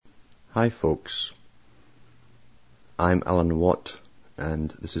Hi folks, I'm Alan Watt and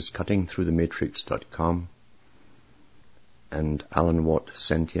this is cuttingthroughthematrix.com and Alan Watt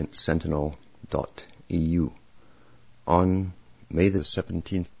Sentient Sentinel.eu on May the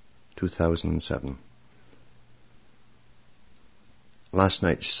 17th, 2007. Last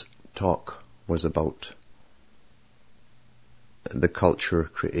night's talk was about the culture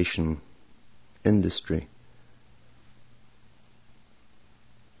creation industry.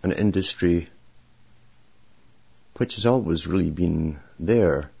 An industry which has always really been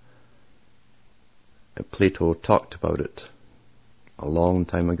there. Plato talked about it a long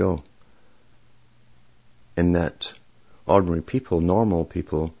time ago, in that ordinary people, normal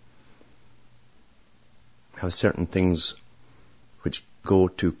people, have certain things which go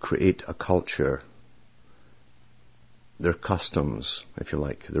to create a culture. Their customs, if you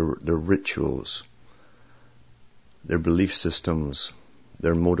like, their rituals, their belief systems,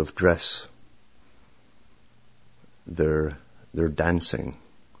 their mode of dress, their dancing,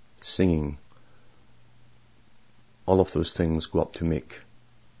 singing, all of those things go up to make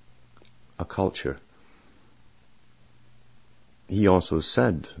a culture. He also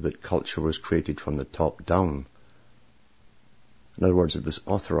said that culture was created from the top down. In other words, it was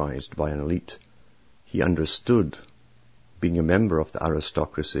authorized by an elite. He understood, being a member of the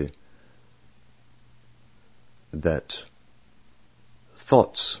aristocracy, that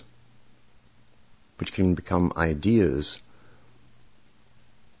thoughts which can become ideas,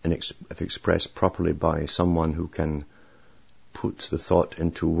 and if expressed properly by someone who can put the thought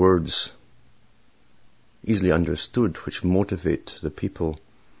into words easily understood, which motivate the people,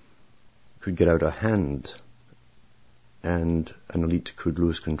 could get out of hand and an elite could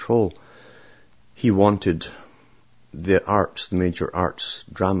lose control. He wanted the arts, the major arts,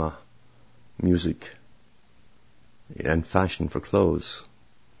 drama, music, and fashion for clothes,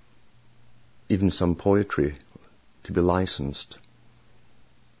 even some poetry, to be licensed.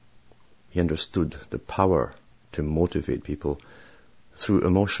 He understood the power to motivate people through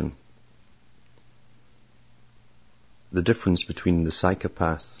emotion. The difference between the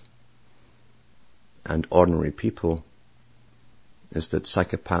psychopath and ordinary people is that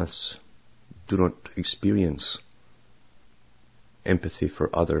psychopaths do not experience empathy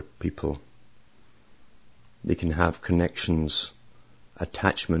for other people. They can have connections,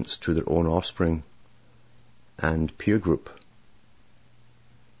 attachments to their own offspring and peer group,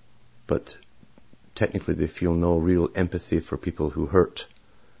 but technically they feel no real empathy for people who hurt.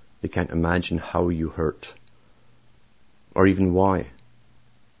 They can't imagine how you hurt, or even why.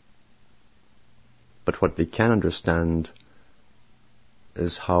 But what they can understand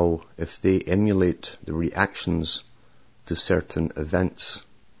is how, if they emulate the reactions to certain events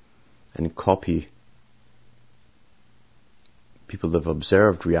and copy people that have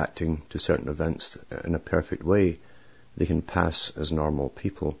observed reacting to certain events in a perfect way, they can pass as normal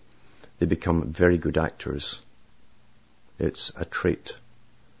people. They become very good actors. It's a trait.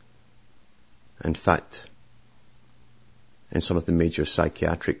 In fact, in some of the major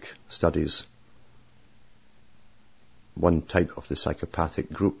psychiatric studies, one type of the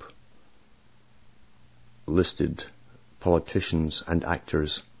psychopathic group listed politicians and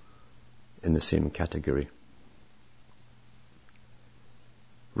actors in the same category.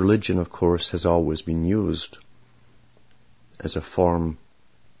 Religion, of course, has always been used as a form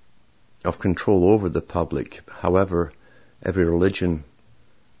of control over the public. However, every religion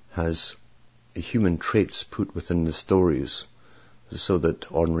has human traits put within the stories so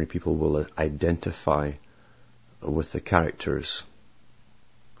that ordinary people will identify with the characters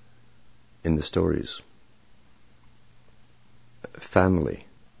in the stories. Family,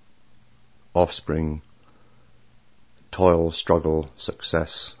 offspring, toil, struggle,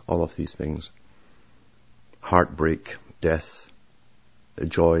 success, all of these things. Heartbreak, death,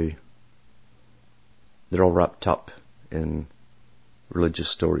 joy, they're all wrapped up in religious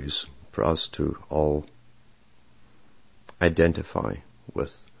stories for us to all identify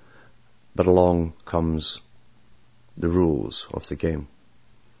with. But along comes the rules of the game.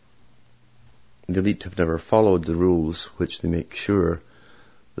 The elite have never followed the rules which they make sure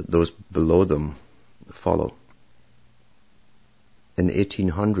that those below them follow. In the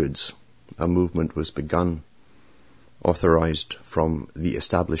 1800s, a movement was begun, authorized from the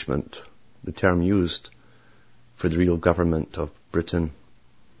establishment, the term used for the real government of Britain,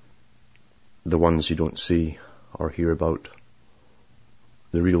 the ones you don't see or hear about,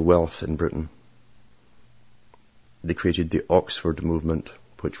 the real wealth in Britain. They created the Oxford movement,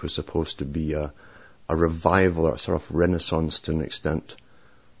 which was supposed to be a revival, or a sort of renaissance to an extent,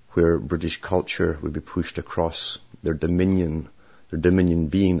 where British culture would be pushed across their dominion their dominion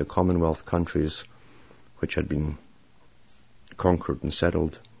being the Commonwealth countries which had been conquered and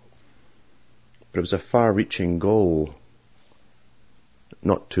settled. But it was a far-reaching goal,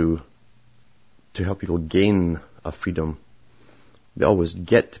 not to help people gain a freedom. They always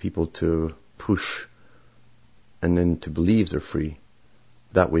get people to push and then to believe they're free.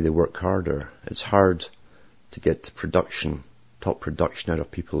 That way they work harder. It's hard to get production, top production out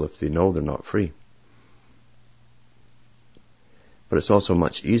of people if they know they're not free. But it's also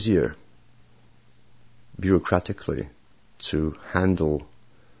much easier, bureaucratically, to handle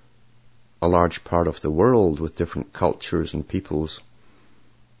a large part of the world with different cultures and peoples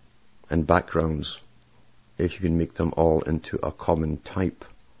and backgrounds if you can make them all into a common type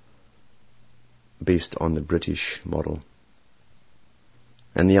based on the British model.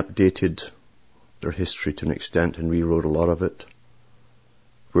 And they updated their history to an extent and rewrote a lot of it,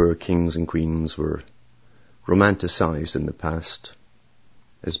 where kings and queens were romanticized in the past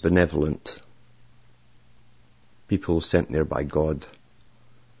as benevolent people sent there by God.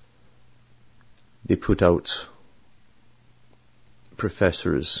 They put out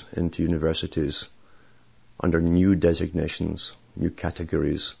professors into universities under new designations, new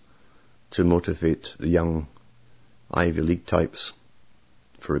categories, to motivate the young Ivy League types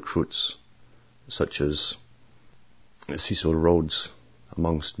for recruits, such as Cecil Rhodes,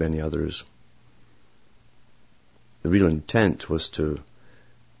 amongst many others. The real intent was to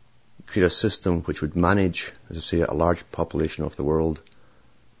create a system which would manage, as I say, a large population of the world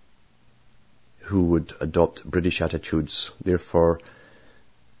who would adopt British attitudes. Therefore,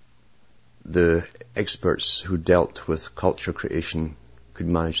 the experts who dealt with culture creation could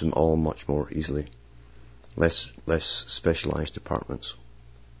manage them all much more easily. Less specialized departments.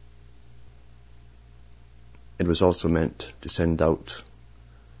 It was also meant to send out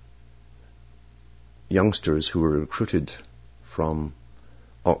youngsters who were recruited from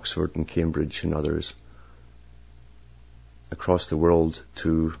Oxford and Cambridge and others across the world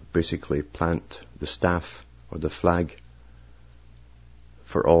to basically plant the staff or the flag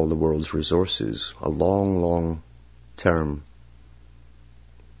for all the world's resources, a long, long term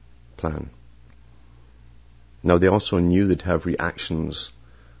plan. Now they also knew they'd have reactions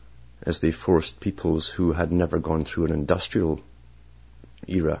as they forced peoples who had never gone through an industrial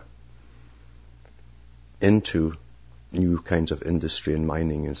era into new kinds of industry and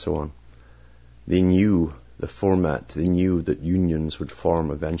mining and so on. They knew the format, they knew that unions would form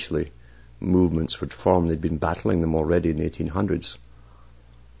eventually, movements would form. They'd been battling them already in the 1800s.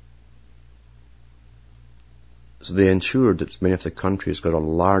 So they ensured that many of the countries got a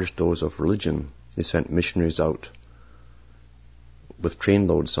large dose of religion. They sent missionaries out with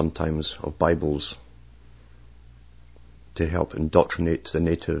trainloads sometimes of Bibles to help indoctrinate the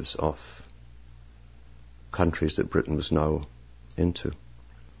natives of countries that Britain was now into.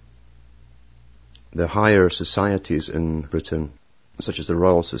 The higher societies in Britain, such as the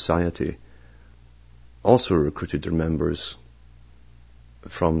Royal Society, also recruited their members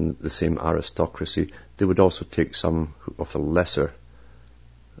from the same aristocracy. They would also take some of the lesser,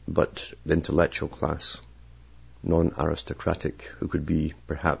 but the intellectual class, non-aristocratic, who could be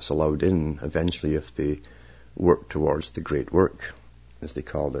perhaps allowed in eventually if they worked towards the great work, as they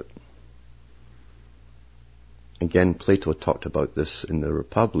called it. Again, Plato talked about this in the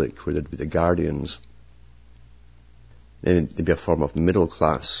Republic, where there'd be the guardians. Then there'd be a form of middle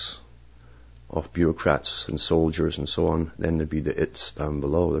class of bureaucrats and soldiers and so on. Then there'd be the its down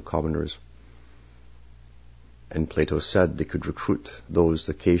below, the commoners. And Plato said they could recruit those,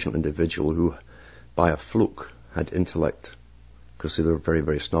 the occasional individual who, by a fluke, had intellect, because they were very,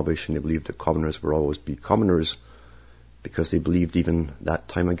 very snobbish and they believed that commoners would always be commoners, because they believed even that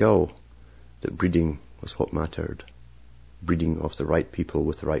time ago that breeding was what mattered. Breeding of the right people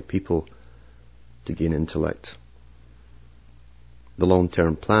with the right people to gain intellect. The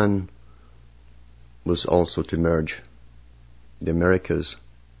long-term plan was also to merge the Americas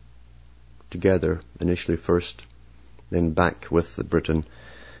together, initially first, then back with Britain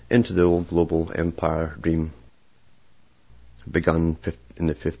into the old global empire dream, begun in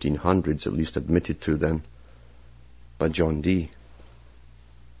the 1500s, at least admitted to then, by John Dee.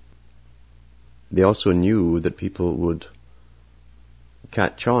 They also knew that people would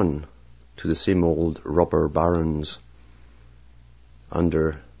catch on to the same old robber barons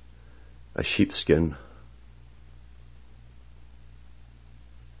under a sheepskin,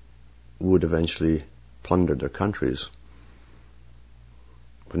 would eventually plunder their countries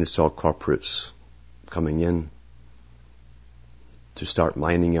when they saw corporates coming in to start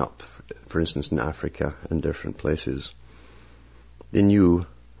mining up, for instance in Africa and different places. They knew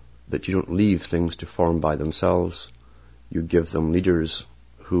that you don't leave things to form by themselves. You give them leaders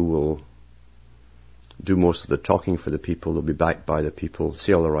who will do most of the talking for the people. They'll be backed by the people,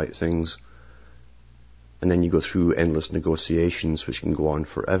 say all the right things. And then you go through endless negotiations which can go on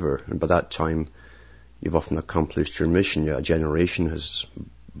forever. And by that time, you've often accomplished your mission. A generation has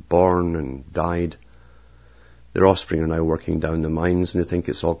born and died. Their offspring are now working down the mines, and they think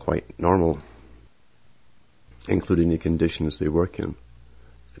it's all quite normal, including the conditions they work in.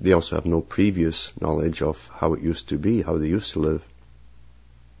 They also have no previous knowledge of how it used to be, how they used to live.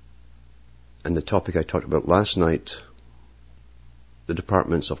 And the topic I talked about last night, the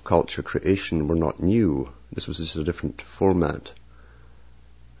departments of culture creation, were not new. This was just a different format.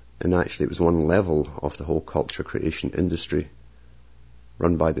 And actually it was one level of the whole culture creation industry,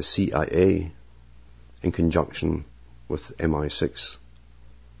 run by the CIA in conjunction with MI6,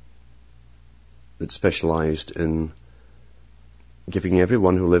 that specialized in giving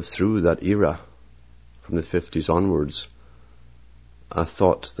everyone who lived through that era, from the 50s onwards, a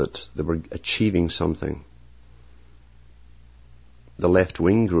thought that they were achieving something. The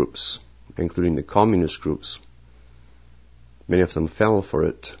left-wing groups, including the communist groups, many of them fell for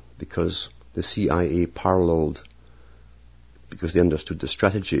it because the CIA paralleled, because they understood the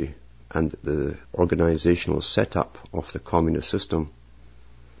strategy and the organizational setup of the communist system.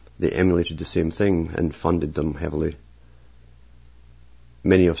 They emulated the same thing and funded them heavily.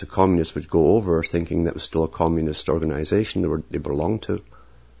 Many of the communists would go over thinking that was still a communist organization they belonged to,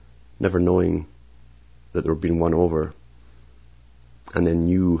 never knowing that they were being won over, and then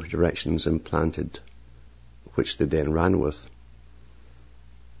new directions implanted, which they then ran with.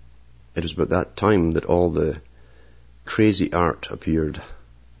 It was about that time that all the crazy art appeared,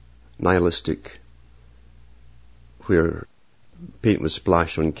 nihilistic, where paint was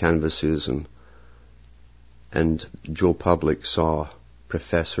splashed on canvases, and Joe Public saw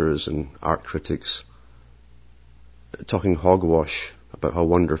professors and art critics talking hogwash about how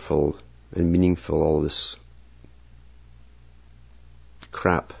wonderful and meaningful all this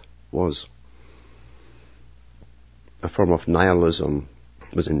crap was. A form of nihilism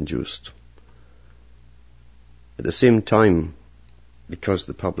was induced. At the same time, because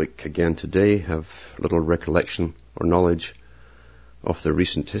the public again today have little recollection or knowledge of the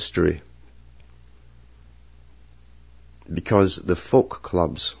recent history, because the folk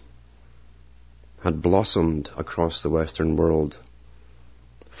clubs had blossomed across the Western world.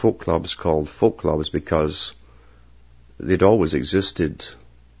 Folk clubs called folk clubs because they'd always existed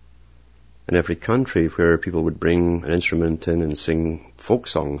in every country, where people would bring an instrument in and sing folk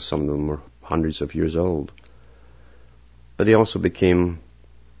songs. Some of them were hundreds of years old. But they also became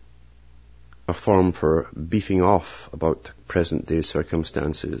a form for beefing off about present day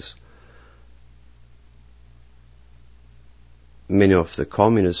circumstances. Many of the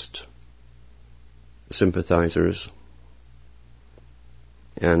communist sympathizers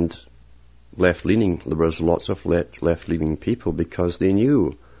and left-leaning, there was lots of left-leaning people, because they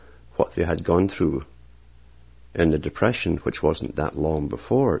knew what they had gone through in the Depression, which wasn't that long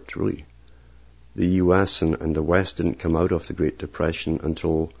before it, really. The US and the West didn't come out of the Great Depression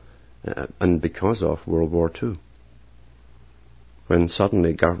until, and because of World War II, when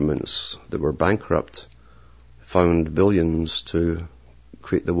suddenly governments that were bankrupt found billions to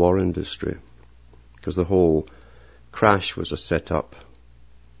create the war industry, because the whole crash was a set-up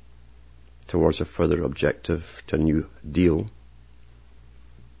towards a further objective, to a new deal.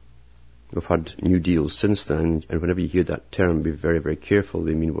 We've had new deals since then, and whenever you hear that term, be very, very careful.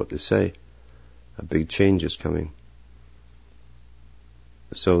 They mean what they say. A big change is coming.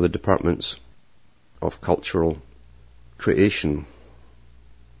 So the departments of cultural creation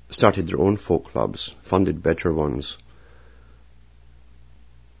started their own folk clubs, funded better ones,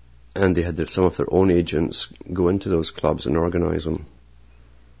 and they had some of their own agents go into those clubs and organize them,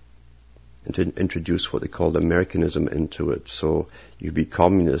 and to introduce what they called Americanism into it. So you'd be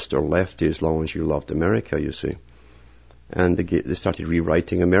communist or lefty as long as you loved America, you see. And they started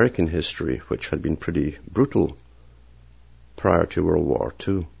rewriting American history, which had been pretty brutal prior to World War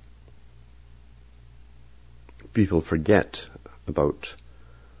II. People forget about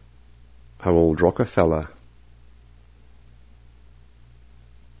how old Rockefeller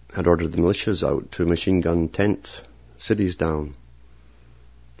had ordered the militias out to machine gun tent cities down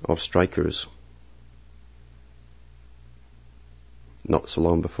of strikers not so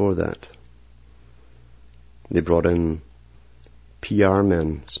long before that. They brought in PR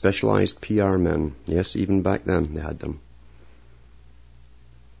men, specialized PR men. Yes, even back then they had them.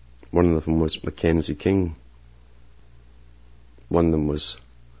 One of them was Mackenzie King. One of them was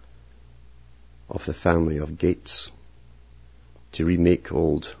of the family of Gates, to remake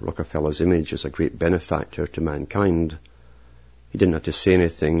old Rockefeller's image as a great benefactor to mankind He didn't have to say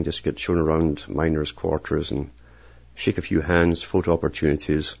anything, just get shown around miners' quarters and shake a few hands, photo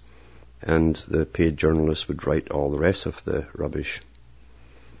opportunities, and the paid journalists would write all the rest of the rubbish.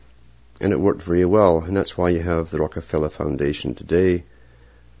 And it worked very well, and that's why you have the Rockefeller Foundation today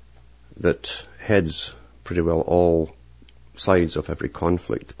that heads pretty well all sides of every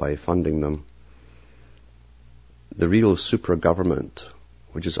conflict by funding them. The real super government,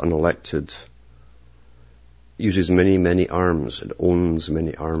 which is unelected, uses many, many arms. It owns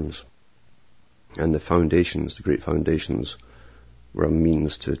many arms. And the foundations, the great foundations, were a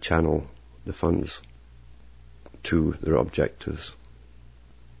means to channel the funds to their objectives.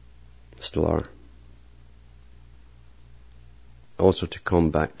 Still are. Also to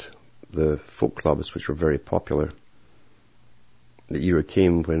combat the folk clubs, which were very popular. The era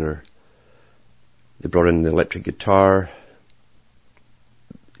came when they brought in the electric guitar.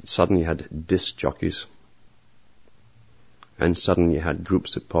 Suddenly you had disc jockeys. And suddenly you had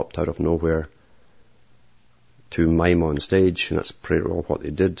groups that popped out of nowhere to mime on stage, and that's pretty well what they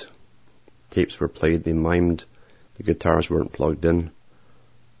did. Tapes were played, they mimed, the guitars weren't plugged in.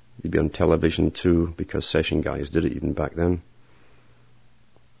 You'd be on television too, because session guys did it even back then.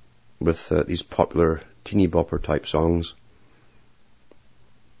 With these popular teeny bopper type songs.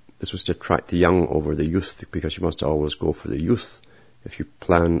 This was to attract the young over the youth, because you must always go for the youth if you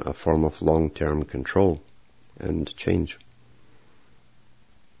plan a form of long-term control and change.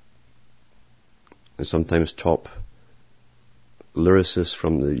 And sometimes top lyricists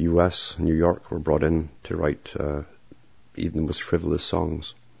from the US, New York, were brought in to write even the most frivolous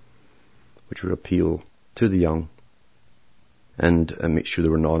songs, which would appeal to the young and make sure they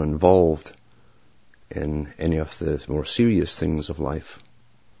were not involved in any of the more serious things of life.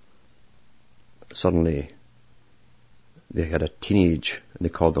 Suddenly, they had a teenage, and they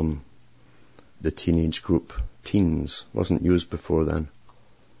called them the teenage group. Teens wasn't used before then.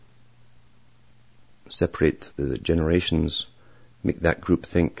 Separate the generations, make that group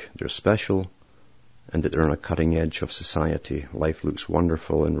think they're special and that they're on a cutting edge of society. Life looks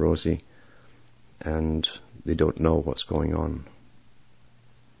wonderful and rosy, and they don't know what's going on.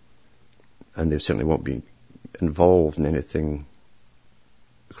 And they certainly won't be involved in anything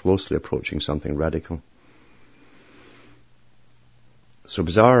closely approaching something radical. So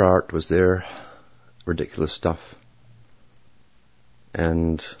bizarre art was there, ridiculous stuff.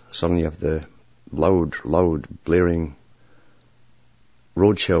 And suddenly you have the loud, blaring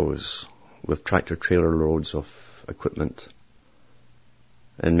road shows with tractor-trailer loads of equipment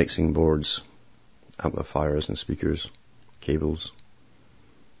and mixing boards, amplifiers and speakers, cables,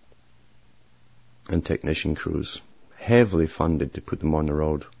 and technician crews, heavily funded to put them on the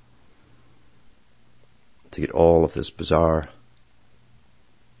road, to get all of this bizarre,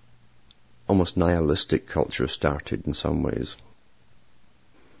 almost nihilistic culture started in some ways.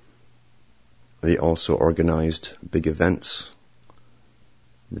 They also organized big events.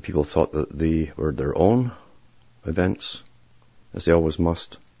 The people thought that they were their own events, as they always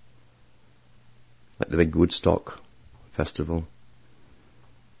must, like the big Woodstock festival,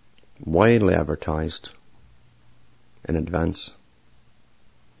 widely advertised in advance.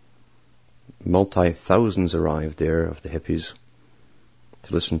 Multi-thousands arrived there of the hippies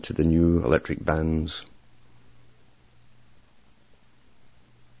to listen to the new electric bands.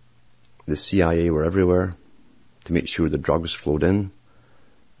 The CIA were everywhere to make sure the drugs flowed in.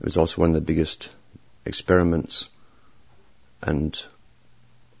 It was also one of the biggest experiments and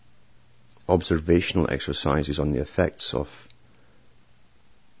observational exercises on the effects of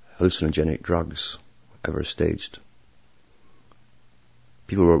hallucinogenic drugs ever staged.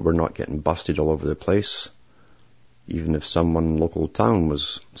 People were not getting busted all over the place. Even if someone local town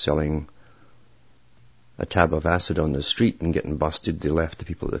was selling a tab of acid on the street and getting busted, they left the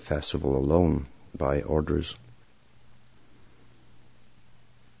people at the festival alone by orders.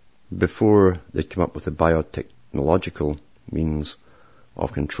 Before they'd come up with the biotechnological means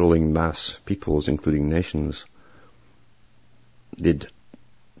of controlling mass peoples, including nations, they'd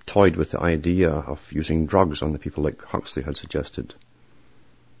toyed with the idea of using drugs on the people, like Huxley had suggested,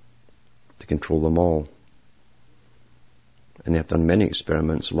 to control them all. And they have done many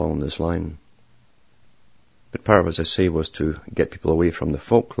experiments along this line. But part of it, as I say, was to get people away from the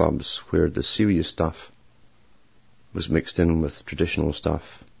folk clubs where the serious stuff was mixed in with traditional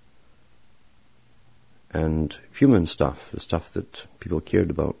stuff and human stuff, the stuff that people cared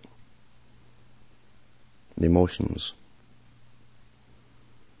about, the emotions.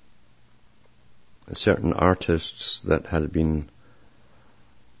 And certain artists that had been,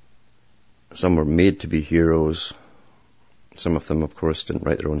 some were made to be heroes, some of them, of course, didn't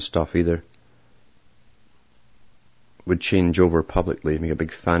write their own stuff either. would change over publicly, make a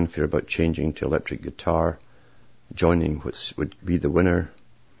big fanfare about changing to electric guitar, joining what would be the winner.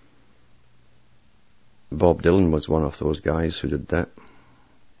 Bob Dylan was one of those guys who did that.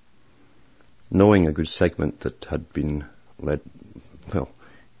 Knowing a good segment that had been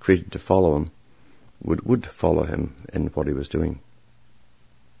created to follow him, would follow him in what he was doing.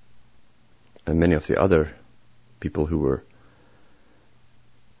 And many of the other people who were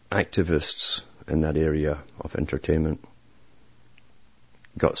activists in that area of entertainment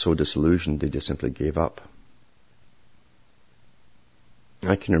got so disillusioned they just simply gave up.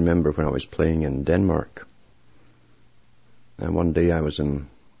 I can remember when I was playing in Denmark, and one day I was in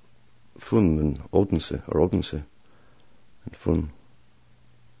Fyn in Odense, in Fyn,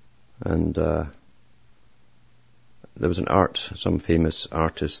 and there was some famous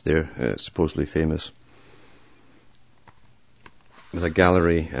artist there, supposedly famous, with a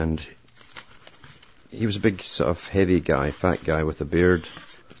gallery, and he was a big sort of heavy guy, fat guy with a beard,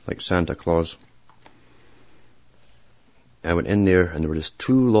 like Santa Claus. I went in there and there were just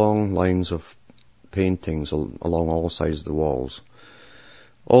 2 long lines of paintings along all sides of the walls.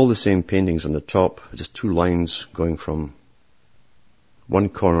 All the same paintings on the top, just 2 lines going from one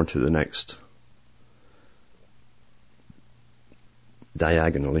corner to the next.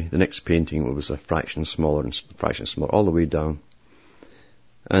 Diagonally. The next painting was a fraction smaller, all the way down.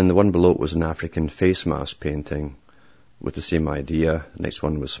 And the one below it was an African face mask painting with the same idea. The next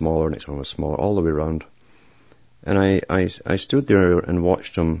one was smaller, all the way around. And I stood there and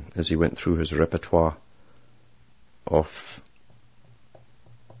watched him as he went through his repertoire of,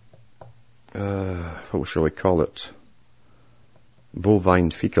 what shall we call it?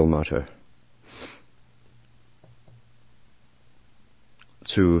 Bovine fecal matter.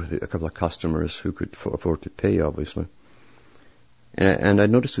 To a couple of customers who could afford to pay, obviously. And I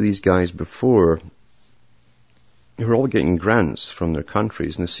noticed with these guys before, who were all getting grants from their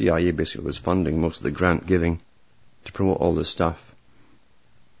countries, and the CIA basically was funding most of the grant giving to promote all this stuff.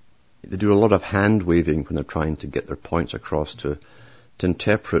 They do a lot of hand waving when they're trying to get their points across to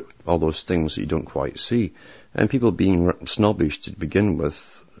interpret all those things that you don't quite see. And people being snobbish to begin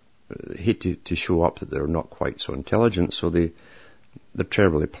with hate to show up that they're not quite so intelligent, so they're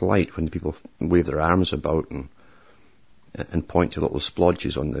terribly polite when people wave their arms about and point to little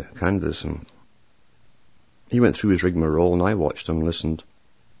splodges on the canvas. And he went through his rigmarole, and I watched him, listened.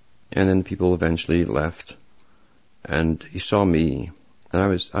 And then people eventually left, and he saw me,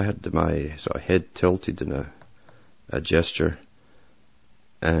 and I had my sort of head tilted in a gesture,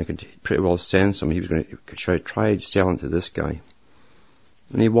 and I could pretty well sense him. He was going to try selling to this guy.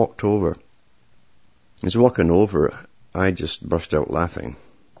 And he walked over. As walking over, I just burst out laughing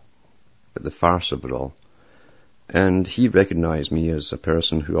at the farce of it all. And he recognized me as a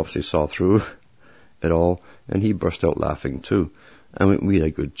person who obviously saw through it all, and he burst out laughing too. And we had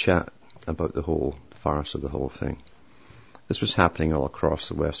a good chat about the whole farce of the whole thing. This was happening all across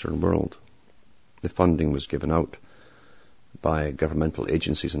the Western world. The funding was given out by governmental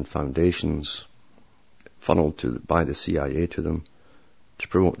agencies and foundations, funneled by the CIA to them to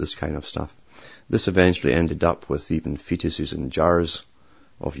promote this kind of stuff. This eventually ended up with even fetuses in jars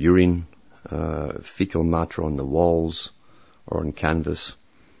of urine, fecal matter on the walls or on canvas.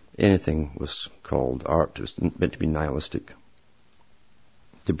 Anything was called art. It was meant to be nihilistic,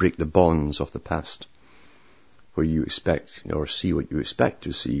 to break the bonds of the past, where you expect or see what you expect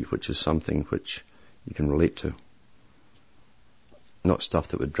to see, which is something which you can relate to, not stuff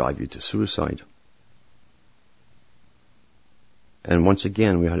that would drive you to suicide. And once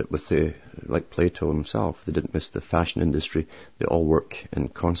again, we had it with like Plato himself. They didn't miss the fashion industry. They all work in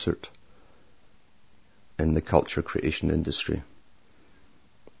concert in the culture creation industry.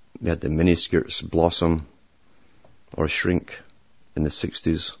 They had the miniskirts blossom or shrink in the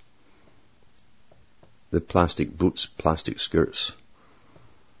 60s. The plastic boots, plastic skirts.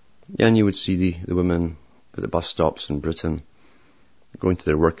 And you would see the women at the bus stops in Britain going to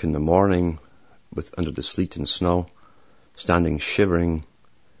their work in the morning under the sleet and snow, standing shivering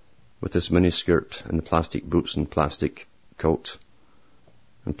with this miniskirt and the plastic boots and plastic coat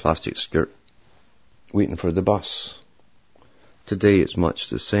and plastic skirt, waiting for the bus. Today it's much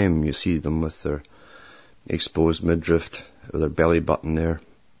the same. You see them with their exposed midriff, with their belly button there,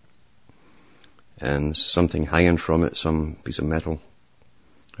 and something hanging from it, some piece of metal,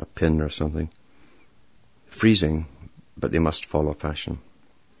 a pin or something. Freezing, but they must follow fashion.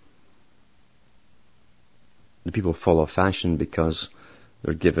 The people follow fashion because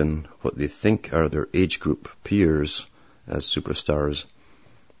they're given what they think are their age group peers as superstars,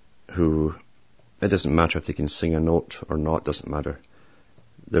 who, it doesn't matter if they can sing a note or not, doesn't matter.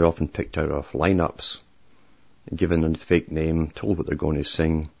 They're often picked out of lineups given a fake name, told what they're going to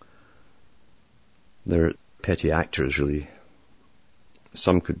sing. They're petty actors, really.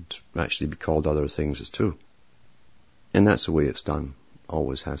 Some could actually be called other things as too. And that's the way it's done.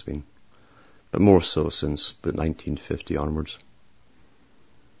 Always has been. But more so since the 1950 onwards.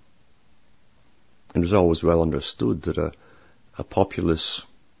 It was always well understood that a populace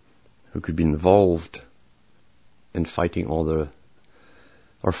who could be involved in fighting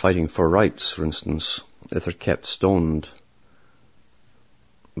fighting for rights, for instance, if they're kept stoned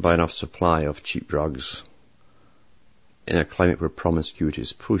by enough supply of cheap drugs in a climate where promiscuity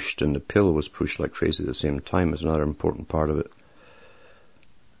is pushed and the pill was pushed like crazy at the same time is another important part of it,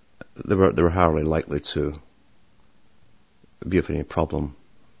 they were hardly likely to be of any problem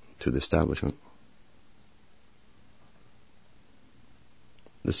to the establishment.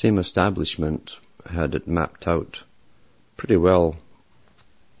 The same establishment had it mapped out pretty well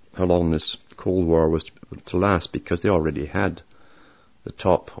how long this Cold War was to last, because they already had the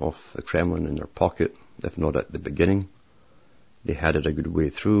top of the Kremlin in their pocket, if not at the beginning. They had it a good way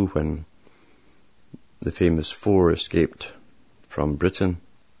through when the famous four escaped from Britain,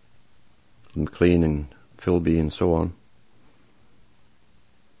 McLean and Philby and so on.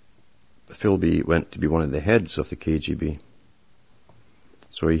 Philby went to be one of the heads of the KGB.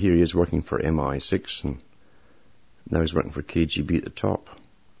 So here he is working for MI6 and now he's working for KGB at the top.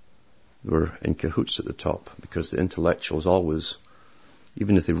 They were in cahoots at the top because the intellectuals always,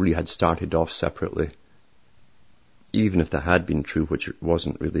 even if they really had started off separately, even if that had been true, which it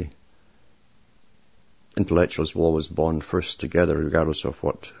wasn't really, intellectuals will always bond first together regardless of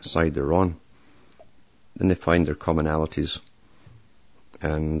what side they're on. Then they find their commonalities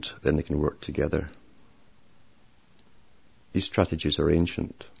and then they can work together. These strategies are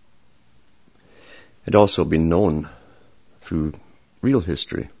ancient. It had also been known through real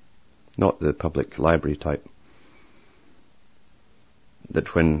history, not the public library type,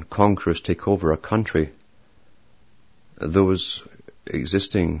 that when conquerors take over a country, those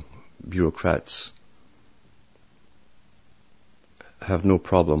existing bureaucrats have no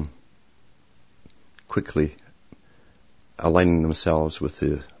problem quickly aligning themselves with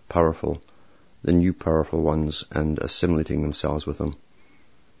the new powerful ones, and assimilating themselves with them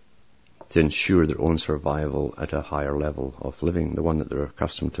to ensure their own survival at a higher level of living, the one that they're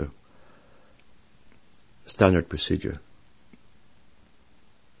accustomed to. Standard procedure.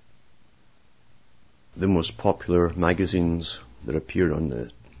 The most popular magazines that appeared on the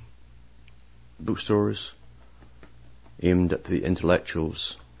bookstores aimed at the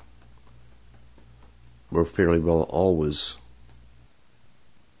intellectuals were fairly well always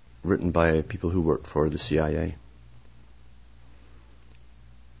written by people who worked for the CIA.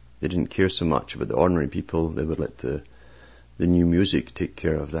 They didn't care so much about the ordinary people. They would let the new music take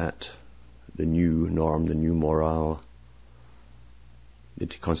care of that, the new norm, the new morale.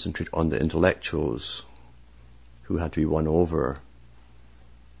 They'd concentrate on the intellectuals who had to be won over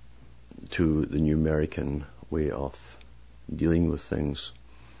to the new American way of dealing with things,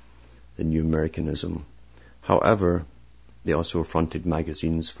 the new Americanism. However, they also fronted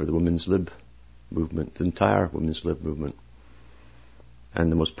magazines for the women's lib movement, the entire women's lib movement.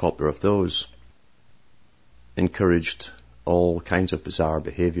 And the most popular of those encouraged all kinds of bizarre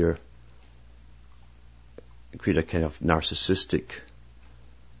behavior, create a kind of narcissistic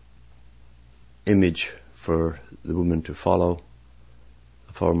image for the woman to follow,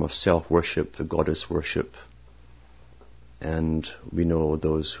 a form of self-worship, the goddess worship. And we know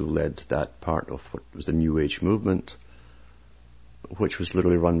those who led that part of what was the New Age movement, which was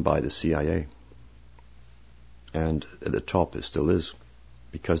literally run by the CIA. And at the top it still is,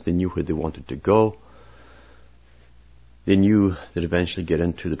 because they knew where they wanted to go. They knew that eventually get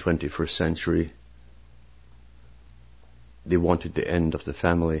into the 21st century, they wanted the end of the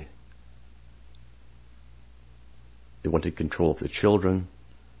family. They wanted control of the children,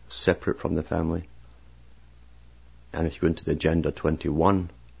 separate from the family. And if you go into the Agenda 21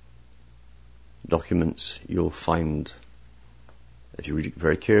 documents, you'll find, if you read it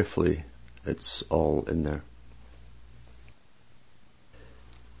very carefully, it's all in there.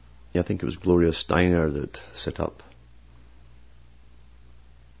 Yeah, I think it was Gloria Steiner that set up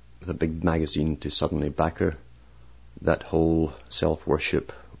with a big magazine to suddenly back her, that whole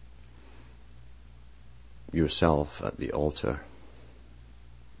self-worship, yourself at the altar.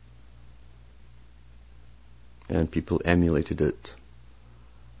 And people emulated it.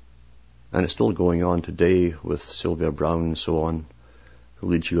 And it's still going on today with Sylvia Browne and so on, who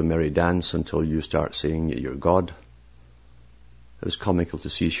leads you a merry dance until you start saying that you're God. It was comical to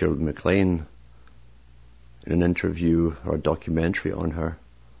see Shirley MacLaine in an interview or a documentary on her,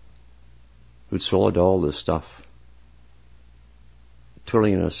 who'd swallowed all this stuff,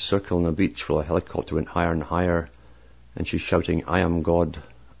 twirling in a circle on a beach while a helicopter went higher and higher, and she's shouting, "I am God,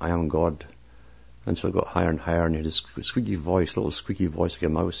 I am God." And so it got higher and higher, and he had this squeaky voice, little squeaky voice like a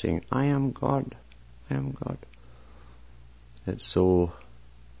mouse saying, "I am God, I am God." It's so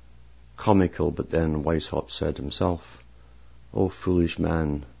comical, but then Weishaupt said himself, "Oh, foolish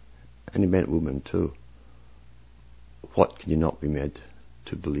man," and he meant woman too, "what can you not be made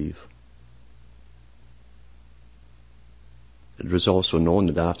to believe?" It was also known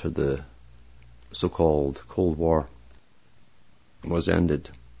that after the so-called Cold War was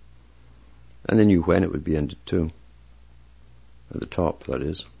ended, and they knew when it would be ended too, at the top, that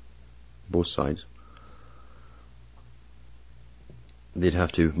is, both sides, they'd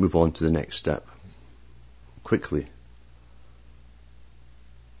have to move on to the next step quickly.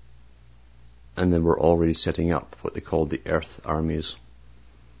 And they were already setting up what they called the Earth Armies,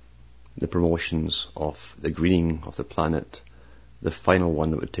 the promotions of the greening of the planet, the final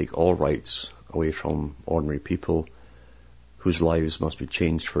one that would take all rights away from ordinary people, whose lives must be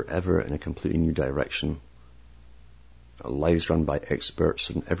changed forever in a completely new direction. Lives run by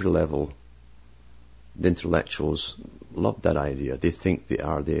experts on every level. The intellectuals love that idea. They think they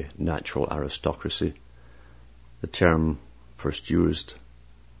are the natural aristocracy, the term first used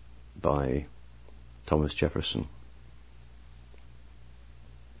by Thomas Jefferson.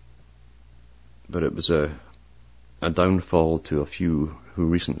 But it was a downfall to a few who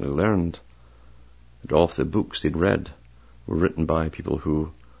recently learned that all of the books they'd read were written by people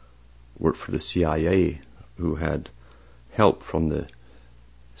who worked for the CIA, who had help from the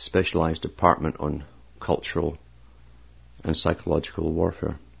specialized department on cultural and psychological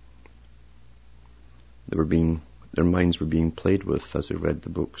warfare. Their minds were being played with as they read the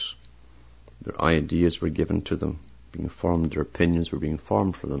books. Their ideas were given to them, being formed, their opinions were being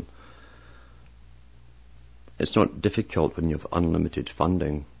formed for them. It's not difficult when you have unlimited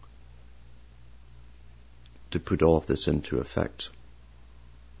funding to put all of this into effect.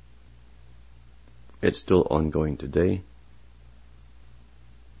 It's still ongoing today.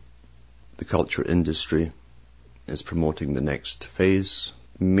 The culture industry is promoting the next phase,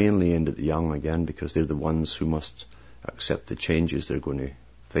 mainly aimed at the young again, because they're the ones who must accept the changes they're going to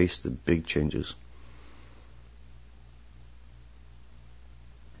face, the big changes.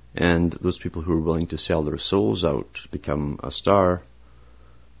 And those people who are willing to sell their souls out to become a star,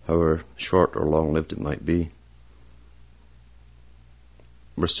 however short or long-lived it might be,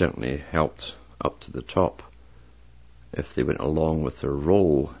 were certainly helped up to the top if they went along with their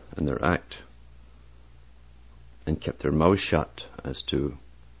role and their act and kept their mouths shut as to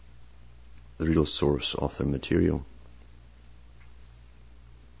the real source of their material.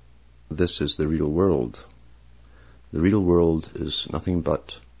 This is the real world. The real world is nothing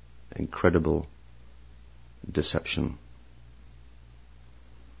but incredible deception.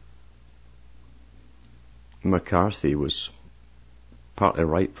 McCarthy was partly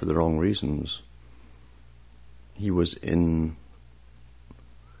right for the wrong reasons. He was in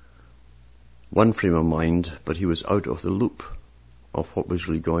one frame of mind, but he was out of the loop of what was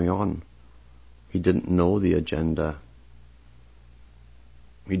really going on. He didn't know the agenda.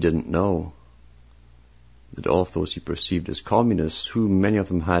 He didn't know that all of those he perceived as communists, who many of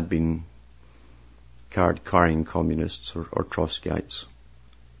them had been card-carrying communists or Trotskyites,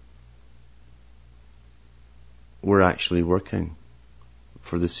 were actually working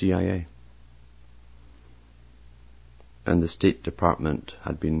for the CIA. And the State Department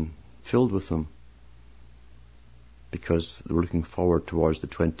had been filled with them because they were looking forward towards the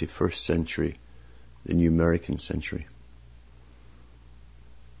 21st century, the new American century.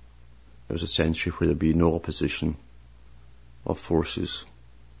 It was a century where there'd be no opposition of forces,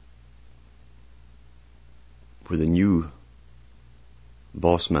 where the new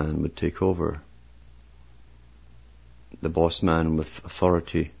boss man would take over, the boss man with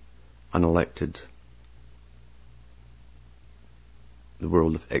authority, unelected, the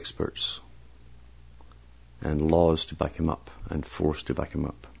world of experts, and laws to back him up, and force to back him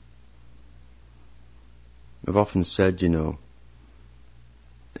up. I've often said,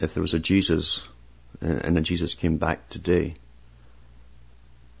 if there was a Jesus, and a Jesus came back today,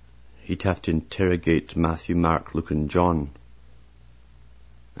 he'd have to interrogate Matthew, Mark, Luke and John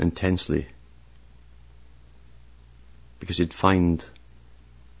intensely, because he'd find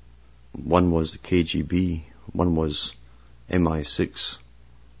one was the KGB, one was MI6,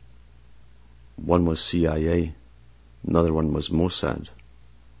 one was CIA, another one was Mossad.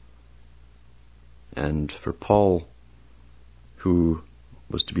 And for Paul, who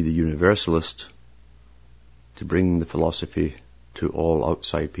was to be the universalist, to bring the philosophy to all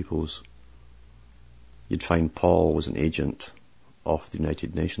outside peoples, you'd find Paul was an agent of the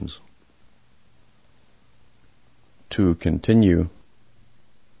United Nations. To continue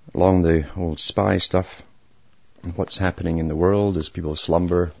along the old spy stuff, and what's happening in the world as people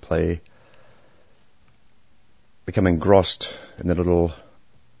slumber, play, become engrossed in the little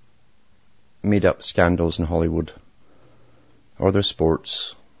made-up scandals in Hollywood, or their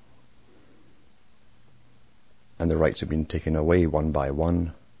sports, and the rights have been taken away one by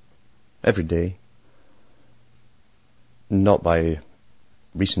one, every day, not by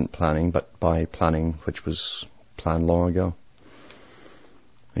recent planning, but by planning which was planned long ago.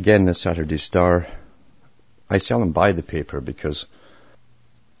 Again, the Saturday Star, I seldom buy the paper because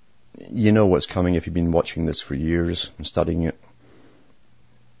you know what's coming if you've been watching this for years and studying it.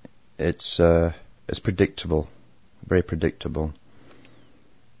 It's predictable, very predictable.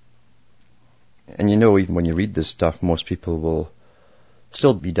 And you know, even when you read this stuff, most people will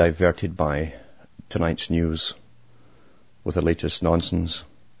still be diverted by tonight's news with the latest nonsense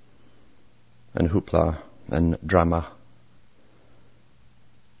and hoopla and drama.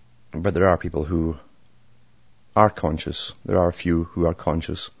 But there are people who are conscious. There are a few who are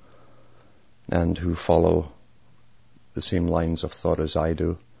conscious and who follow the same lines of thought as I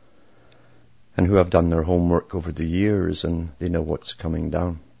do, and who have done their homework over the years, and they know what's coming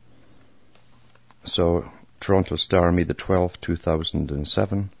down. So, Toronto Star, May the 12th,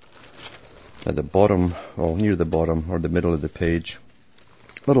 2007. At the bottom, or near the bottom, or the middle of the page,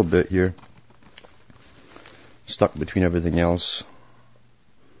 a little bit here, stuck between everything else.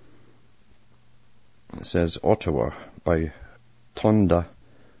 It says, Ottawa, by Tonda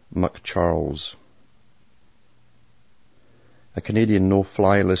McCharles. A Canadian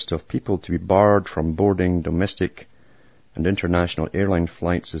no-fly list of people to be barred from boarding domestic and international airline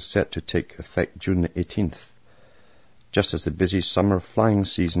flights is set to take effect June 18th, just as the busy summer flying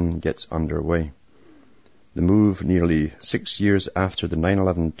season gets underway. The move, nearly 6 years after the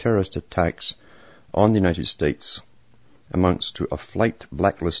 9/11 terrorist attacks on the United States, amounts to a flight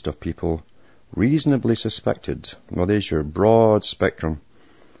blacklist of people reasonably suspected, well, there's your broad spectrum,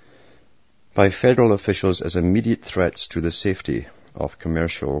 by federal officials as immediate threats to the safety of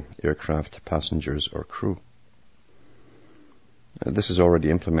commercial aircraft passengers or crew. This is already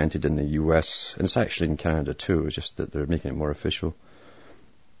implemented in the US, and it's actually in Canada too, it's just that they're making it more official.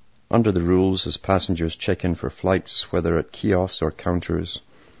 Under the rules, as passengers check in for flights, whether at kiosks or counters,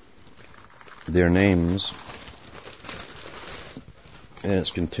 their names, and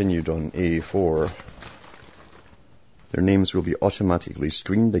it's continued on A4, their names will be automatically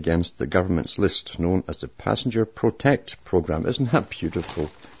screened against the government's list known as the Passenger Protect Program. Isn't that beautiful?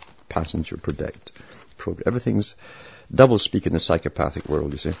 Passenger Protect Program. Everything's double speak in the psychopathic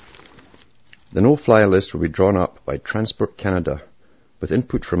world, you see. The no-fly list will be drawn up by Transport Canada with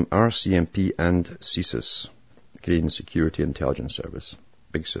input from RCMP and CSIS, Canadian Security Intelligence Service,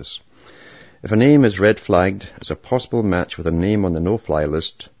 Big Sis. If a name is red flagged as a possible match with a name on the no-fly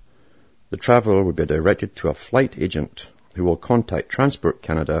list, the traveller will be directed to a flight agent who will contact Transport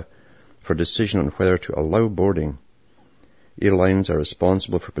Canada for a decision on whether to allow boarding. Airlines are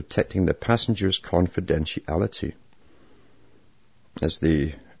responsible for protecting the passengers' confidentiality as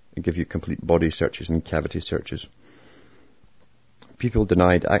they give you complete body searches and cavity searches. People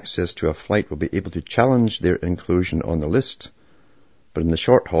denied access to a flight will be able to challenge their inclusion on the list, but in the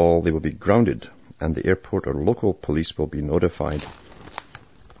short haul they will be grounded and the airport or local police will be notified.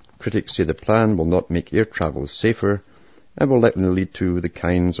 Critics say the plan will not make air travel safer and will likely lead to the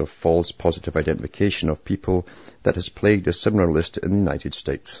kinds of false positive identification of people that has plagued a similar list in the United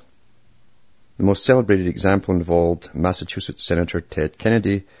States. The most celebrated example involved Massachusetts Senator Ted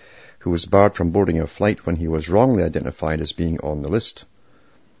Kennedy, who was barred from boarding a flight when he was wrongly identified as being on the list.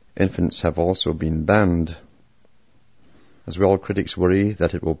 Infants have also been banned. As well, critics worry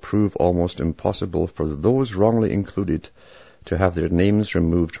that it will prove almost impossible for those wrongly included to have their names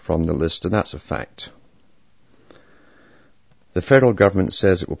removed from the list, and that's a fact. The federal government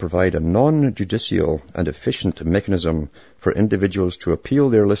says it will provide a non-judicial and efficient mechanism for individuals to appeal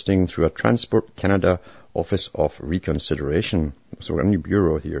their listing through a Transport Canada Office of Reconsideration. So a new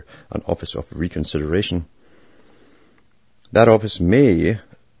bureau here, an Office of Reconsideration. That office may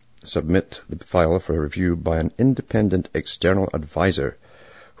submit the file for review by an independent external advisor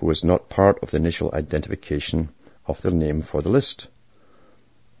who is not part of the initial identification of the name for the list.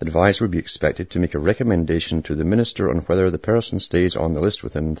 The advisor will be expected to make a recommendation to the minister on whether the person stays on the list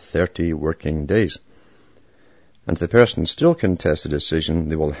within 30 working days. And if the person still contests the decision,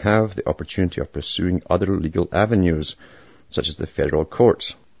 they will have the opportunity of pursuing other legal avenues, such as the federal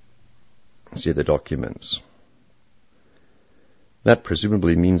courts, say the documents. That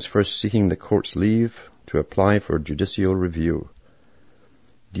presumably means first seeking the court's leave to apply for judicial review.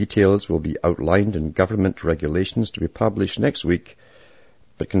 Details will be outlined in government regulations to be published next week,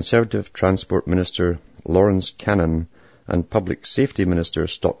 but Conservative Transport Minister Lawrence Cannon and Public Safety Minister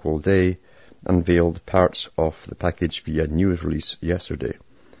Stockwell Day unveiled parts of the package via news release yesterday.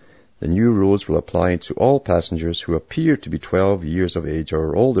 The new rules will apply to all passengers who appear to be 12 years of age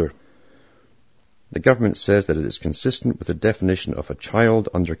or older. The government says that it is consistent with the definition of a child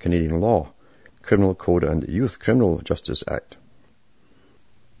under Canadian law, Criminal Code and Youth Criminal Justice Act.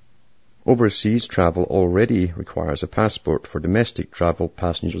 Overseas travel already requires a passport. For domestic travel,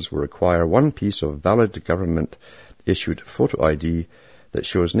 passengers will require one piece of valid government-issued photo ID that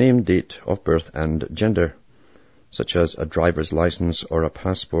shows name, date of birth and gender, such as a driver's license or a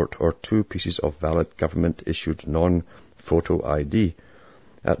passport, or 2 pieces of valid government-issued non-photo ID,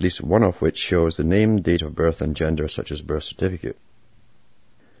 at least one of which shows the name, date of birth and gender, such as birth certificate.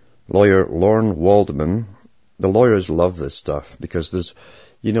 Lawyer Lorne Waldman, the lawyers love this stuff because there's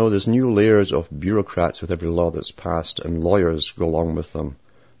new layers of bureaucrats with every law that's passed, and lawyers go along with them.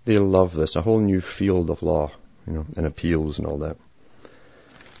 They love this, a whole new field of law, and appeals and all that.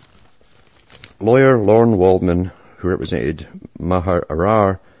 Lawyer Lorne Waldman, who represented Maher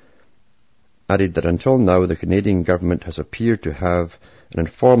Arar, added that until now the Canadian government has appeared to have an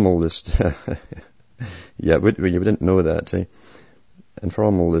informal list. Yeah, you didn't know that, eh?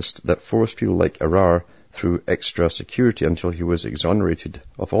 Informal list that forced people like Arar through extra security until he was exonerated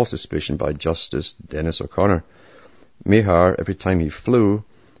of all suspicion by Justice Dennis O'Connor. Maher, every time he flew,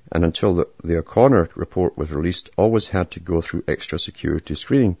 and until the O'Connor report was released, always had to go through extra security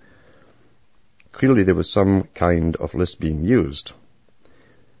screening. Clearly there was some kind of list being used.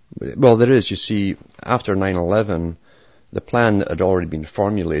 Well, there is, you see, after 9/11, the plan that had already been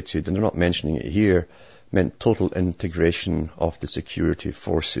formulated, and they're not mentioning it here, meant total integration of the security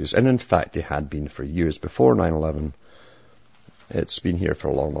forces. And in fact, they had been for years before 9/11. It's been here for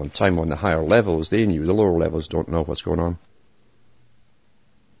a long, long time. On the higher levels, they knew. The lower levels don't know what's going on.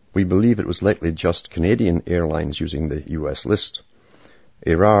 We believe it was likely just Canadian airlines using the US list.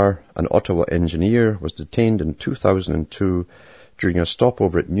 Arar, an Ottawa engineer, was detained in 2002 during a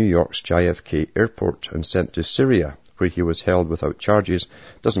stopover at New York's JFK airport and sent to Syria, where he was held without charges.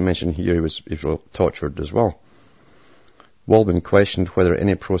 Doesn't mention here he was tortured as well. Waldman questioned whether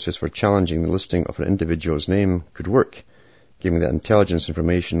any process for challenging the listing of an individual's name could work, given that intelligence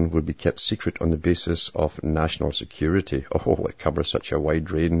information would be kept secret on the basis of national security. Oh, it covers such a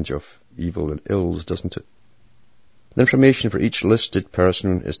wide range of evil and ills, doesn't it? The information for each listed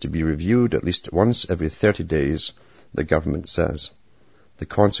person is to be reviewed at least once every 30 days, the government says. The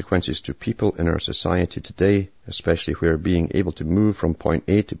consequences to people in our society today, especially where being able to move from point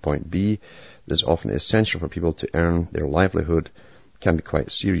A to point B is often essential for people to earn their livelihood, can be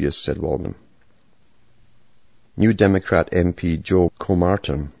quite serious, said Waldman. New Democrat MP Joe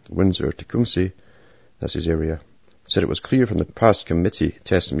Comartin, Windsor-Tecumseh, that's his area, said it was clear from the past committee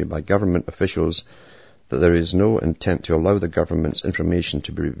testimony by government officials that there is no intent to allow the government's information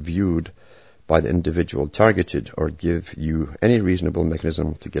to be reviewed by the individual targeted or give you any reasonable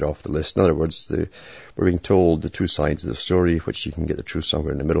mechanism to get off the list. In other words, we're being told the two sides of the story, which you can get the truth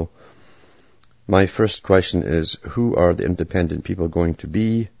somewhere in the middle. My first question is, who are the independent people going to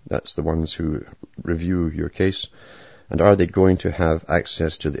be? That's the ones who review your case. And are they going to have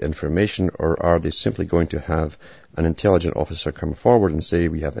access to the information, or are they simply going to have an intelligent officer come forward and say,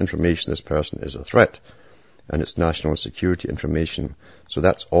 we have information this person is a threat, and it's national security information, so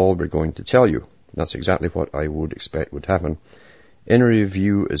that's all we're going to tell you. That's exactly what I would expect would happen. Any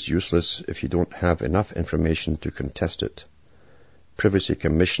review is useless if you don't have enough information to contest it. Privacy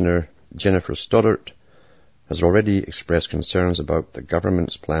Commissioner Jennifer Stoddart has already expressed concerns about the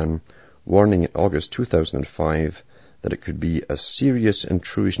government's plan, warning in August 2005 that it could be a serious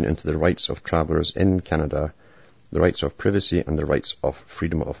intrusion into the rights of travellers in Canada, the rights of privacy and the rights of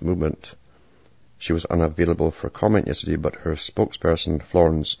freedom of movement. She was unavailable for comment yesterday, but her spokesperson,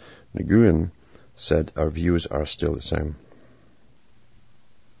 Florence Nguyen, said our views are still the same.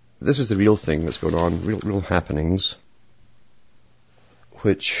 This is the real thing that's going on, real happenings,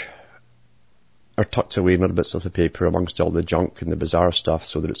 which are tucked away in little bits of the paper amongst all the junk and the bizarre stuff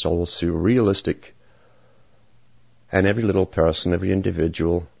so that it's all surrealistic. And every little person, every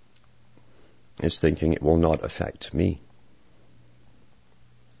individual is thinking it will not affect me.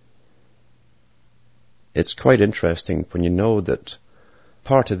 It's quite interesting when you know that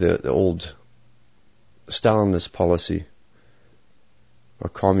part of the old Stalinist policy or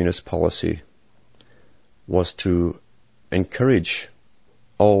communist policy was to encourage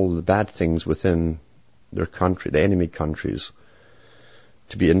all the bad things within their country, the enemy countries,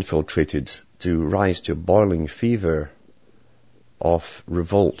 to be infiltrated, to rise to a boiling fever of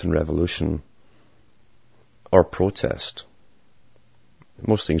revolt and revolution or protest.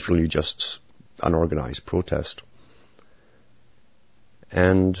 Most things really just unorganized protest.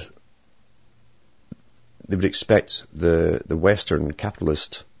 And they would expect the Western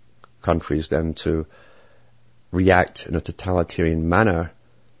capitalist countries then to react in a totalitarian manner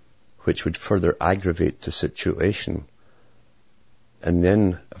which would further aggravate the situation. And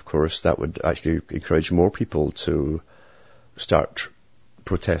then, of course, that would actually encourage more people to start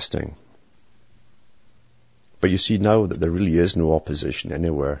protesting. But you see now that there really is no opposition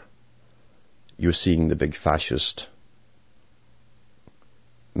anywhere. You're seeing the big fascist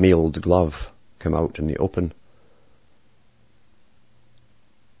mailed glove come out in the open.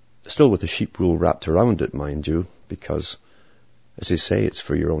 Still with the sheep wool wrapped around it, mind you, because, as they say, it's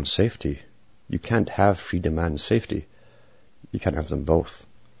for your own safety. You can't have freedom and safety. You can't have them both.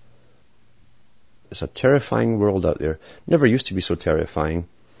 It's a terrifying world out there. Never used to be so terrifying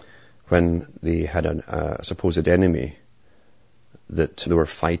when they had a supposed enemy that they were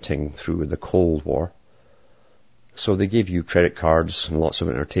fighting through the Cold War. So they gave you credit cards and lots of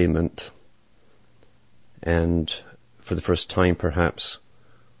entertainment. And for the first time, perhaps,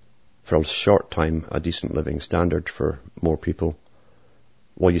 for a short time, a decent living standard for more people.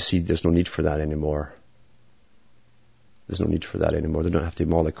 Well, you see, there's no need for that anymore. There's no need for that anymore. They don't have to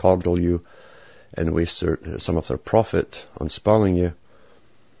mollycoddle you and waste some of their profit on spoiling you.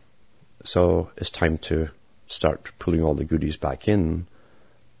 So it's time to start pulling all the goodies back in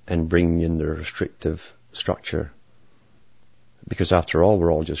and bringing in the restrictive structure. Because after all,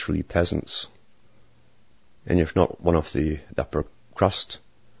 we're all just really peasants. And if not one of the upper crust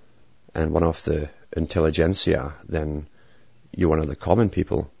and one of the intelligentsia, then you're one of the common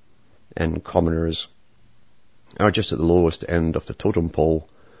people. And commoners are just at the lowest end of the totem pole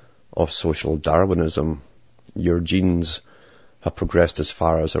of social Darwinism. Your genes have progressed as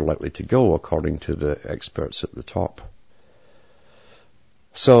far as they're likely to go, according to the experts at the top.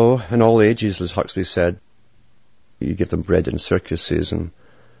 So, in all ages, as Huxley said, you give them bread in circuses, and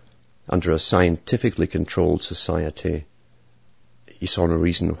under a scientifically controlled society, he saw no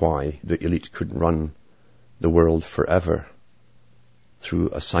reason why the elite couldn't run the world forever through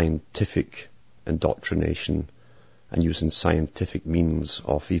a scientific indoctrination and using scientific means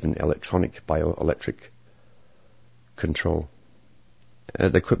of even electronic, bioelectric control.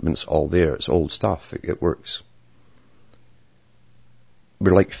 The equipment's all there. It's old stuff. It works.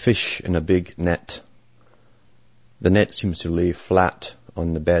 We're like fish in a big net. The net seems to lay flat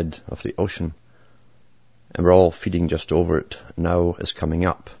on the bed of the ocean, and we're all feeding just over it. Now it's coming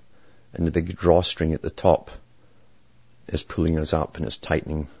up, and the big drawstring at the top is pulling us up, and it's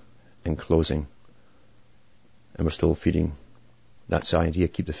tightening and closing, and we're still feeding. That's the idea.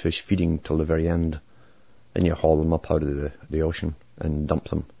 Keep the fish feeding till the very end. Then you haul them up out of the ocean and dump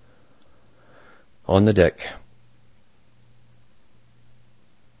them on the deck.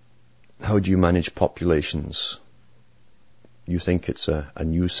 How do you manage populations? You think it's a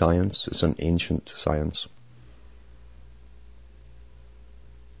new science? It's an ancient science.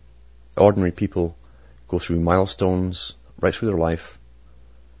 Ordinary people go through milestones right through their life,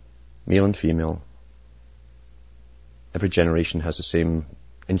 male and female. Every generation has the same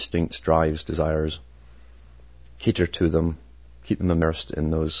instincts, drives, desires. Cater to them, keep them immersed in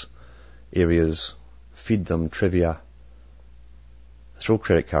those areas, feed them trivia, throw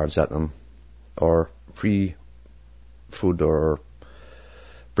credit cards at them, or free food or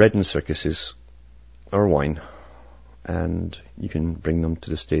bread in circuses, or wine, and you can bring them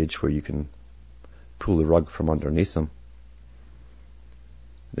to the stage where you can pull the rug from underneath them.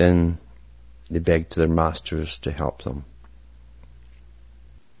 Then they beg to their masters to help them.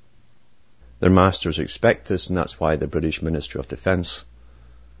 Their masters expect this, and that's why the British Ministry of Defence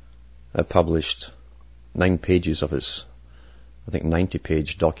published 9 pages of its,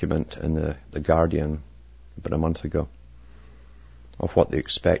 90-page document in the Guardian about a month ago of what they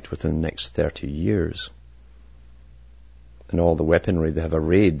expect within the next 30 years. And all the weaponry they have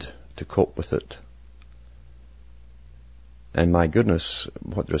arrayed to cope with it. And my goodness,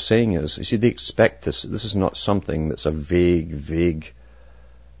 what they're saying is, you see, they expect this. This is not something that's a vague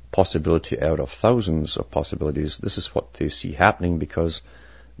possibility out of thousands of possibilities. This is what they see happening because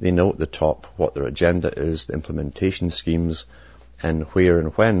they know at the top what their agenda is, the implementation schemes, and where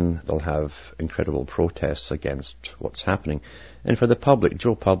and when they'll have incredible protests against what's happening. And for the public,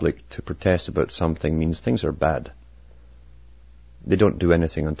 Joe Public, to protest about something means things are bad. They don't do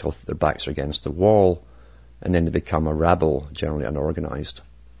anything until their backs are against the wall, and then they become a rabble, generally unorganized.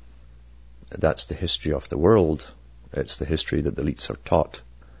 That's the history of the world. It's the history that the elites are taught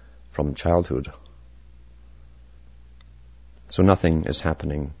from childhood. So nothing is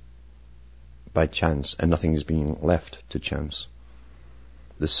happening by chance, and nothing is being left to chance.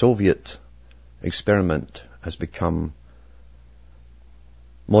 The Soviet experiment has become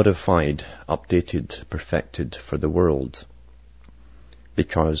modified, updated, perfected for the world,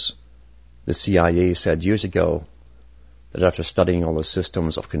 because the CIA said years ago that after studying all the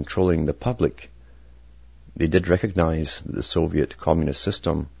systems of controlling the public, they did recognize that the Soviet communist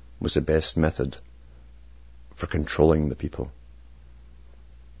system was the best method for controlling the people.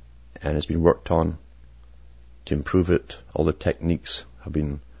 And it's been worked on to improve it. All the techniques have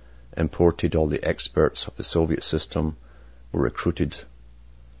been imported. All the experts of the Soviet system were recruited.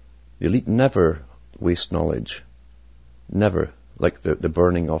 The elite never waste knowledge. Never. Like the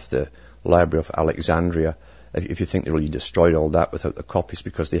burning of the Library of Alexandria. If you think they really destroyed all that without the copies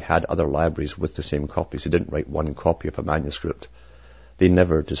because they had other libraries with the same copies. They didn't write one copy of a manuscript. They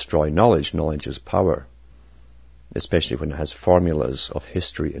never destroy knowledge. Knowledge is power. Especially when it has formulas of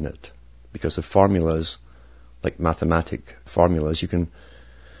history in it. Because the formulas, like mathematic formulas, you can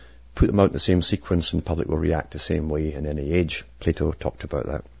put them out in the same sequence and the public will react the same way in any age. Plato talked about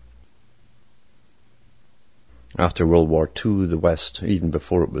that. After World War II, the West, even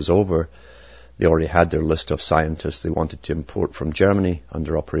before it was over, they already had their list of scientists they wanted to import from Germany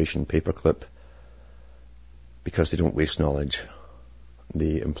under Operation Paperclip, because they don't waste knowledge.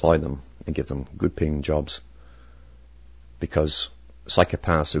 They employ them and give them good paying jobs. Because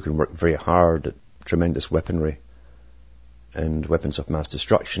psychopaths who can work very hard at tremendous weaponry and weapons of mass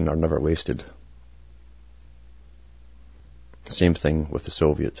destruction are never wasted. Same thing with the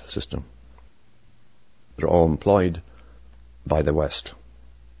Soviet system. They're all employed by the West.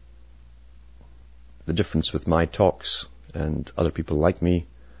 The difference with my talks and other people like me,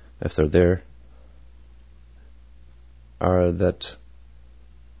 if they're there, are that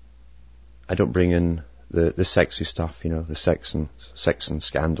I don't bring in the sexy stuff, the sex and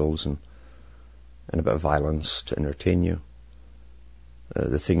scandals and a bit of violence to entertain you.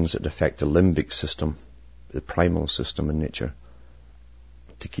 The things that affect the limbic system, the primal system in nature,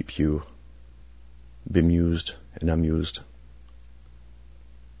 to keep you bemused and amused.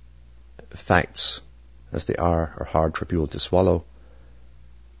 Facts, as they are hard for people to swallow.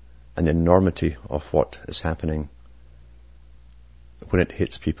 And the enormity of what is happening, when it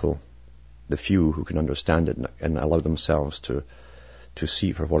hits people, the few who can understand it and allow themselves to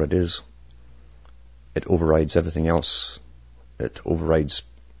see for what it is, it overrides everything else. It overrides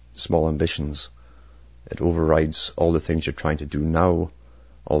small ambitions. It overrides all the things you're trying to do now,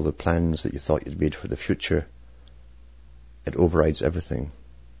 all the plans that you thought you'd made for the future. It overrides everything.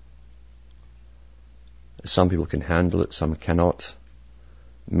 Some people can handle it, some cannot.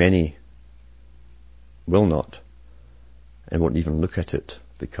 Many will not and won't even look at it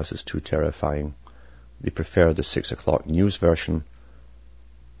because it's too terrifying. They prefer the 6 o'clock news version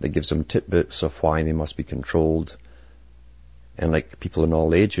that gives them tidbits of why they must be controlled. And like people in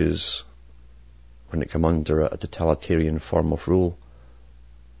all ages, when they come under a totalitarian form of rule,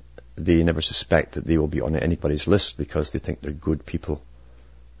 they never suspect that they will be on anybody's list because they think they're good people.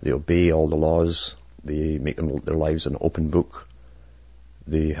 They obey all the laws. They make their lives an open book.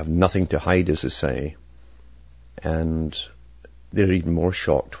 They have nothing to hide, as they say. And they're even more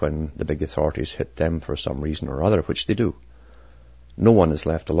shocked when the big authorities hit them for some reason or other, which they do. No one is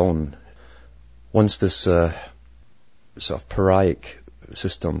left alone. Once this sort of pariahic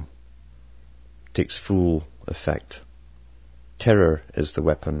system takes full effect, terror is the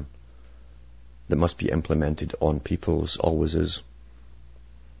weapon that must be implemented on people, as always is,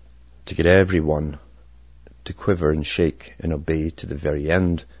 to get everyone to quiver and shake and obey to the very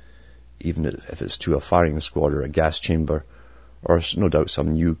end, even if it's to a firing squad or a gas chamber, or no doubt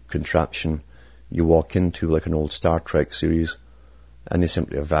some new contraption you walk into like an old Star Trek series, and they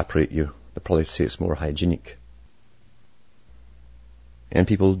simply evaporate you. They'll probably say it's more hygienic. And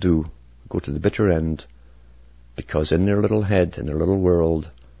people do go to the bitter end, because in their little head, in their little world,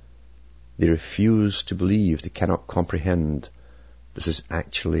 they refuse to believe, they cannot comprehend this is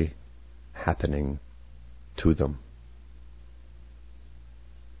actually happening to them.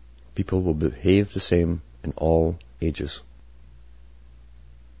 People will behave the same in all ages.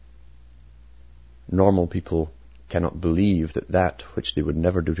 Normal people cannot believe that which they would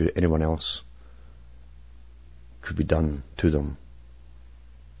never do to anyone else could be done to them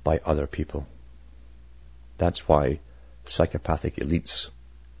by other people. That's why psychopathic elites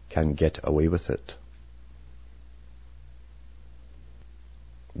can get away with it.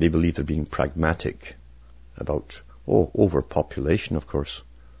 They believe they're being pragmatic about, overpopulation, of course,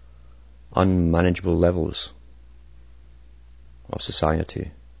 unmanageable levels. of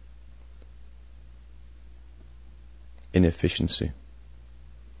society, inefficiency,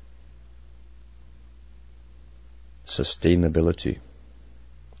 sustainability,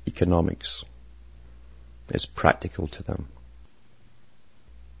 economics is practical to them.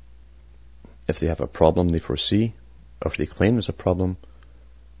 If they have a problem they foresee, or if they claim there's a problem,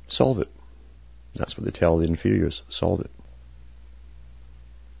 solve it. That's what they tell the inferiors, solve it.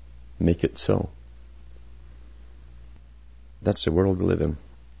 Make it so. That's the world we live in.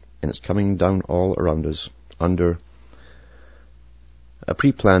 And it's coming down all around us under a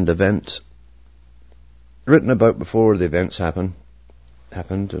pre-planned event written about before the events happened,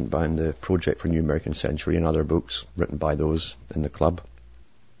 and by the Project for New American Century and other books written by those in the club.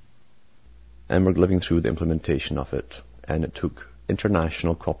 And we're living through the implementation of it. And it took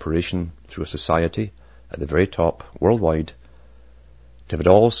international cooperation through a society at the very top, worldwide, to have it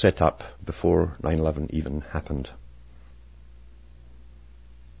all set up before 9/11 even happened.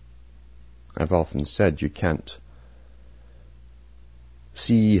 I've often said you can't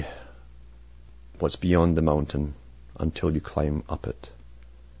see what's beyond the mountain until you climb up it.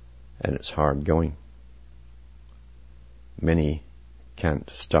 And it's hard going. Many can't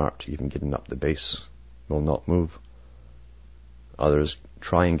start even getting up the base, will not move. Others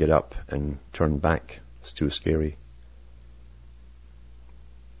try and get up and turn back. It's too scary.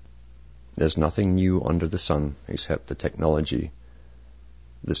 There's nothing new under the sun except the technology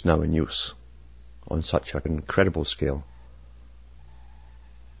that's now in use on such an incredible scale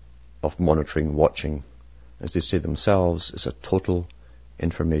of monitoring, watching, as they say themselves, is a total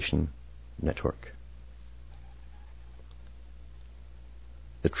information network.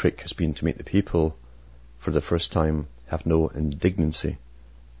 The trick has been to make the people, for the first time, have no indignancy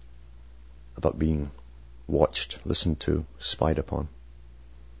about being watched, listened to, spied upon.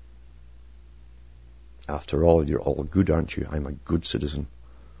 After all, you're all good, aren't you? I'm a good citizen.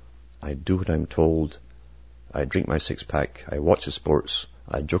 I do what I'm told. I drink my six-pack. I watch the sports.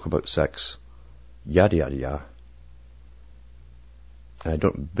 I joke about sex. Yada, yada, yada. And I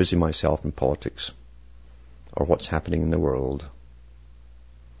don't busy myself in politics or what's happening in the world.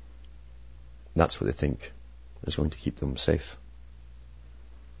 That's what they think is going to keep them safe.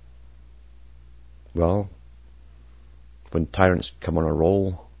 Well, when tyrants come on a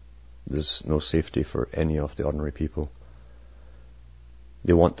roll, there's no safety for any of the ordinary people.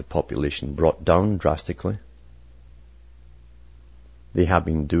 They want the population brought down drastically. They have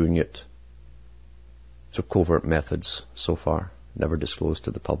been doing it through covert methods so far, never disclosed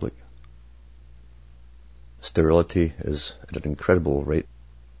to the public. Sterility is at an incredible rate.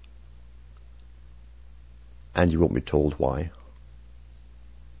 And you won't be told why.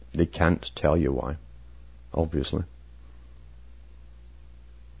 They can't tell you why, obviously.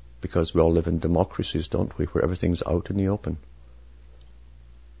 Because we all live in democracies, don't we, where everything's out in the open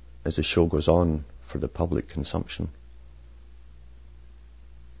as the show goes on for the public consumption.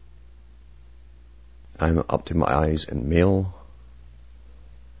 I'm up to my eyes in mail,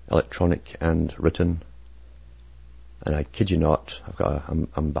 electronic and written, and I kid you not,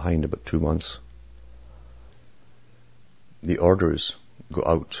 I'm behind about 2 months. The orders go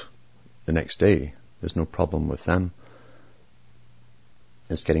out the next day. There's no problem with them.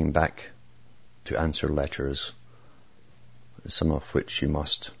 It's getting back to answer letters, some of which you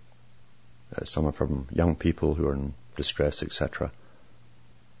must. Some are from young people who are in distress, etc.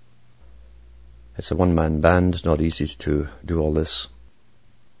 It's a one-man band, not easy to do all this.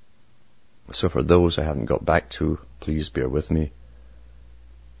 So for those I haven't got back to, please bear with me.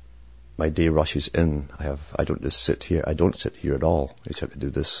 My day rushes in. I don't just sit here. I don't sit here at all, except to do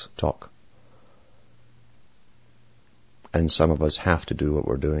this talk. And some of us have to do what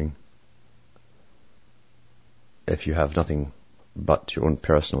we're doing. If you have nothing but your own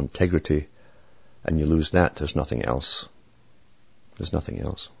personal integrity, and you lose that, there's nothing else. There's nothing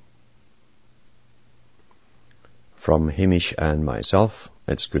else. From Hamish and myself,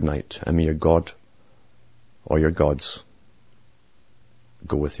 it's good night. And may your God, or your gods,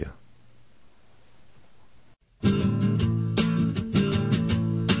 go with you.